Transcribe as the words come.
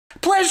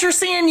Pleasure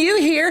seeing you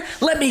here.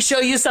 Let me show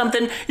you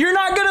something. You're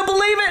not gonna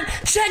believe it.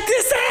 Check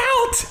this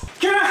out.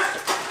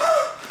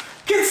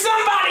 Can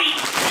somebody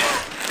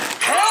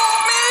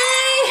help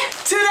me?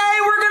 Today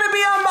we're gonna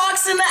be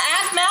unboxing the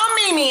APHMAU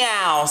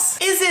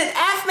MeeMeows. Is it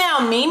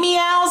APHMAU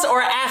MeeMeows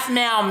or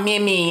APHMAU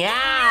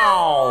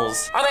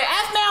MeeMeows? Are they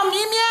APHMAU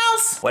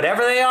MeeMeows?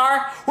 Whatever they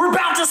are, we're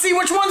about to see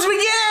which ones we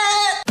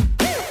get.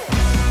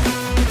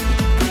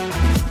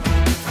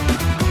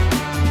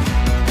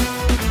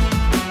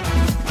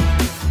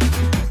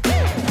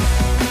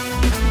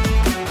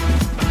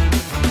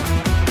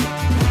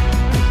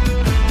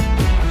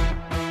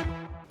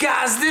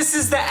 Guys, this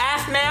is the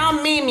APHMAU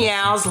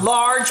MeeMeows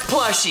large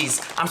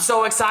plushies. I'm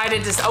so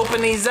excited to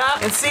open these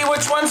up and see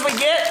which ones we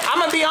get. I'm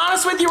gonna be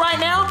honest with you right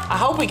now. I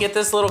hope we get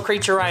this little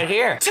creature right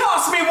here.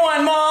 Toss me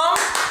one, Mom.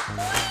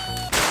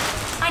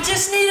 I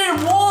just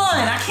needed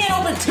one. I can't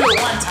open two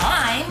at one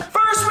time.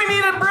 First, we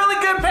need a really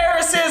good pair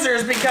of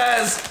scissors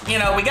because, you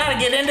know, we gotta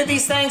get into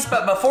these things,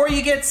 but before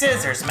you get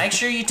scissors, make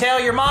sure you tell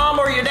your mom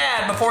or your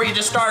dad before you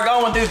just start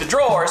going through the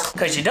drawers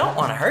because you don't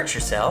wanna hurt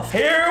yourself.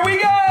 Here we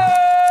go.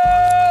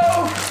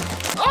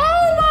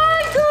 Oh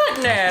my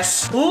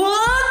goodness!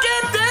 Look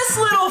at this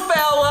little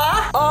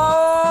fella!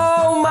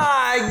 Oh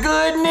my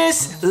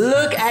goodness!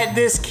 Look at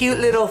this cute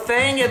little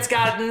thing. It's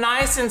got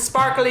nice and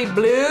sparkly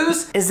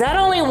blues. Is that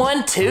only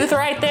one tooth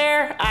right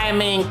there? I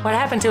mean, what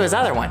happened to his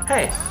other one?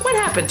 Hey, what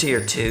happened to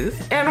your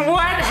tooth? And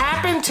what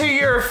happened to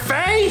your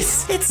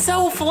face? It's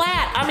so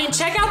flat. I mean,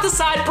 check out the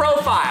side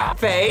profile.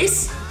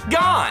 Face,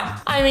 gone.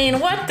 I mean,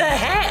 what the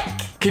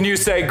heck? Can you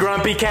say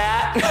grumpy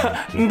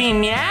cat?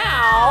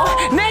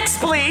 Meow. Next,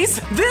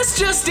 please. This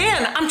just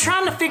in. I'm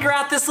trying to figure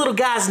out this little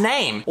guy's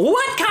name.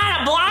 What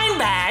kind of blind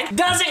bag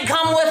doesn't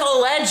come with a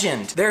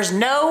legend? There's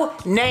no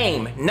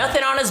name.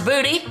 Nothing on his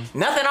booty,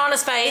 nothing on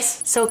his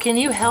face. So can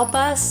you help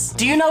us?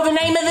 Do you know the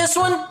name of this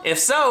one? If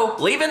so,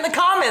 leave it in the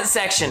comment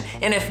section.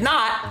 And if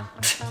not,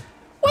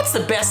 what's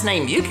the best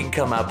name you can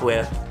come up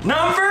with?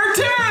 Number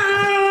 2.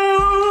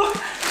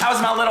 That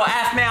was my little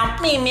APHMAU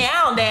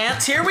MeeMeow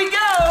dance. Here we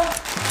go.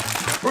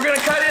 We're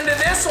gonna cut into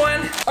this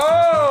one.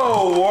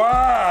 Oh,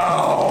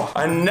 wow.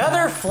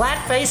 Another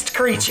flat-faced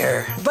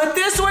creature. But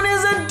this one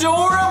is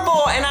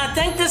adorable, and I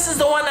think this is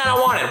the one that I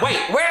wanted. Wait,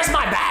 where's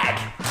my bag?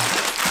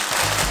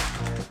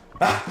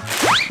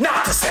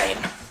 Not the same.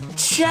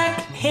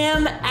 Check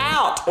him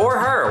out, or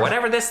her,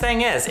 whatever this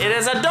thing is. It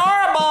is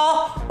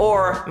adorable,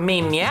 or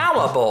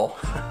meowable.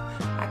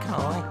 I kinda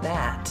like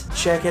that.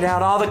 Check it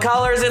out, all the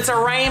colors, it's a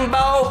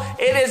rainbow.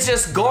 It is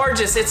just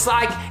gorgeous. It's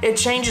like it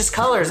changes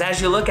colors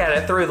as you look at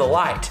it through the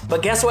light.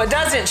 But guess what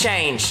doesn't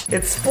change?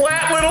 Its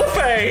flat little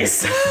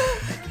face.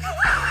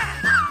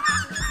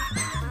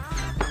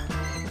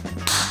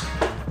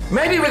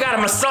 Maybe we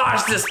gotta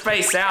massage this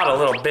face out a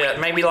little bit.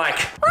 Maybe like,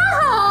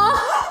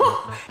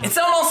 it's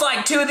almost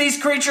like two of these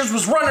creatures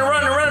was running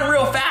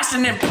real fast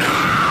and then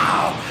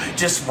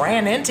just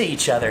ran into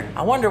each other.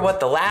 I wonder what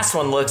the last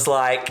one looks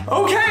like.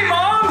 Okay,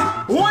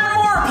 Mom, one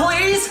more,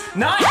 please.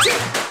 Not two.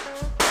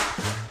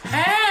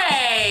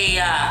 Hey,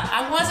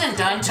 I wasn't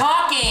done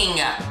talking.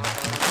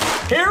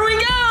 Here we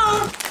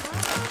go.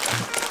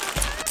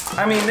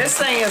 I mean, this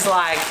thing is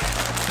like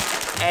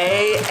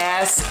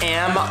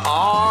ASMR.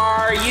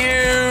 Are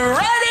you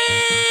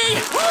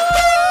ready? Woo!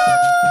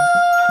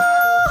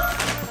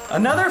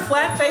 Another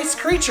flat-faced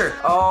creature.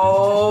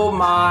 Oh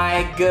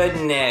my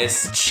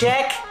goodness.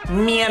 Check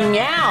me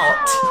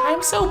out.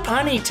 I'm so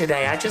punny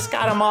today. I just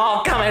got them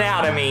all coming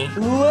out of me.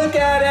 Look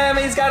at him.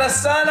 He's got a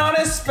sun on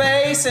his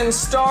face and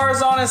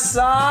stars on his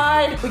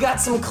side. We got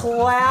some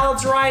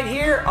clouds right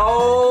here.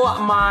 Oh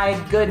my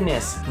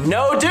goodness.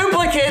 No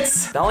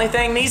duplicates. The only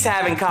thing these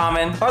have in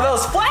common are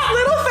those flat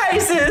little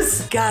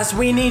faces. Guys,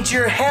 we need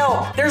your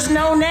help. There's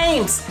no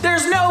names.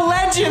 There's no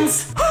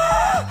legends.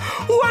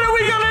 What are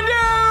we gonna do?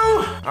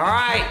 All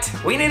right,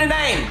 we need a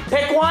name.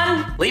 Pick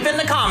one, leave it in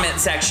the comment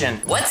section.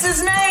 What's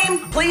his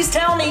name? Please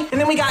tell me. And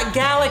then we got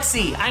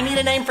Galaxy. I need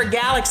a name for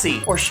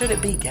Galaxy. Or should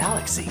it be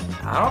Galaxy?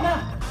 I don't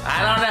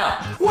know.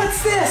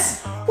 What's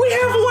this? We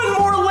have one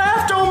more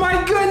left. Oh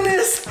my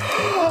goodness.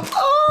 Oh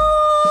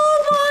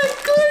my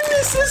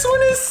goodness, this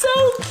one is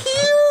so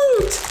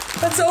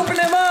cute. Let's open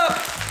him up.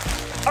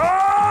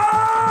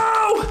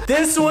 Oh,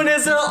 this one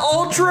is an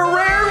ultra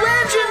rare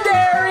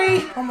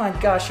legendary. Oh my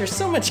gosh, you're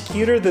so much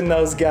cuter than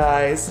those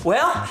guys.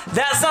 Well,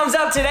 that sums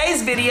up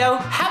today's video.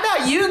 How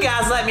about you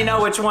guys let me know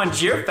which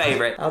one's your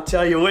favorite? I'll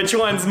tell you which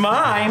one's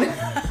mine.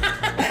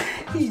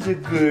 He's a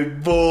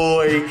good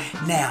boy.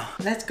 Now,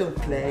 let's go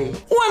play.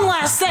 One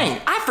last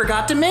thing I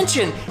forgot to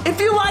mention.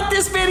 If you like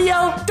this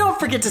video, don't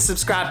forget to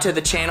subscribe to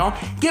the channel.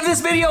 Give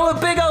this video a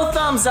big old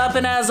thumbs up,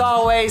 and as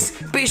always,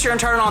 be sure and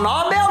turn on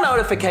all bell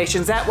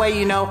notifications. That way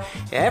you know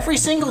every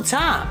single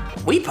time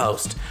we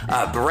post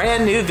a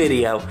brand new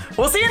video.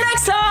 We'll see you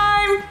next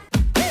time.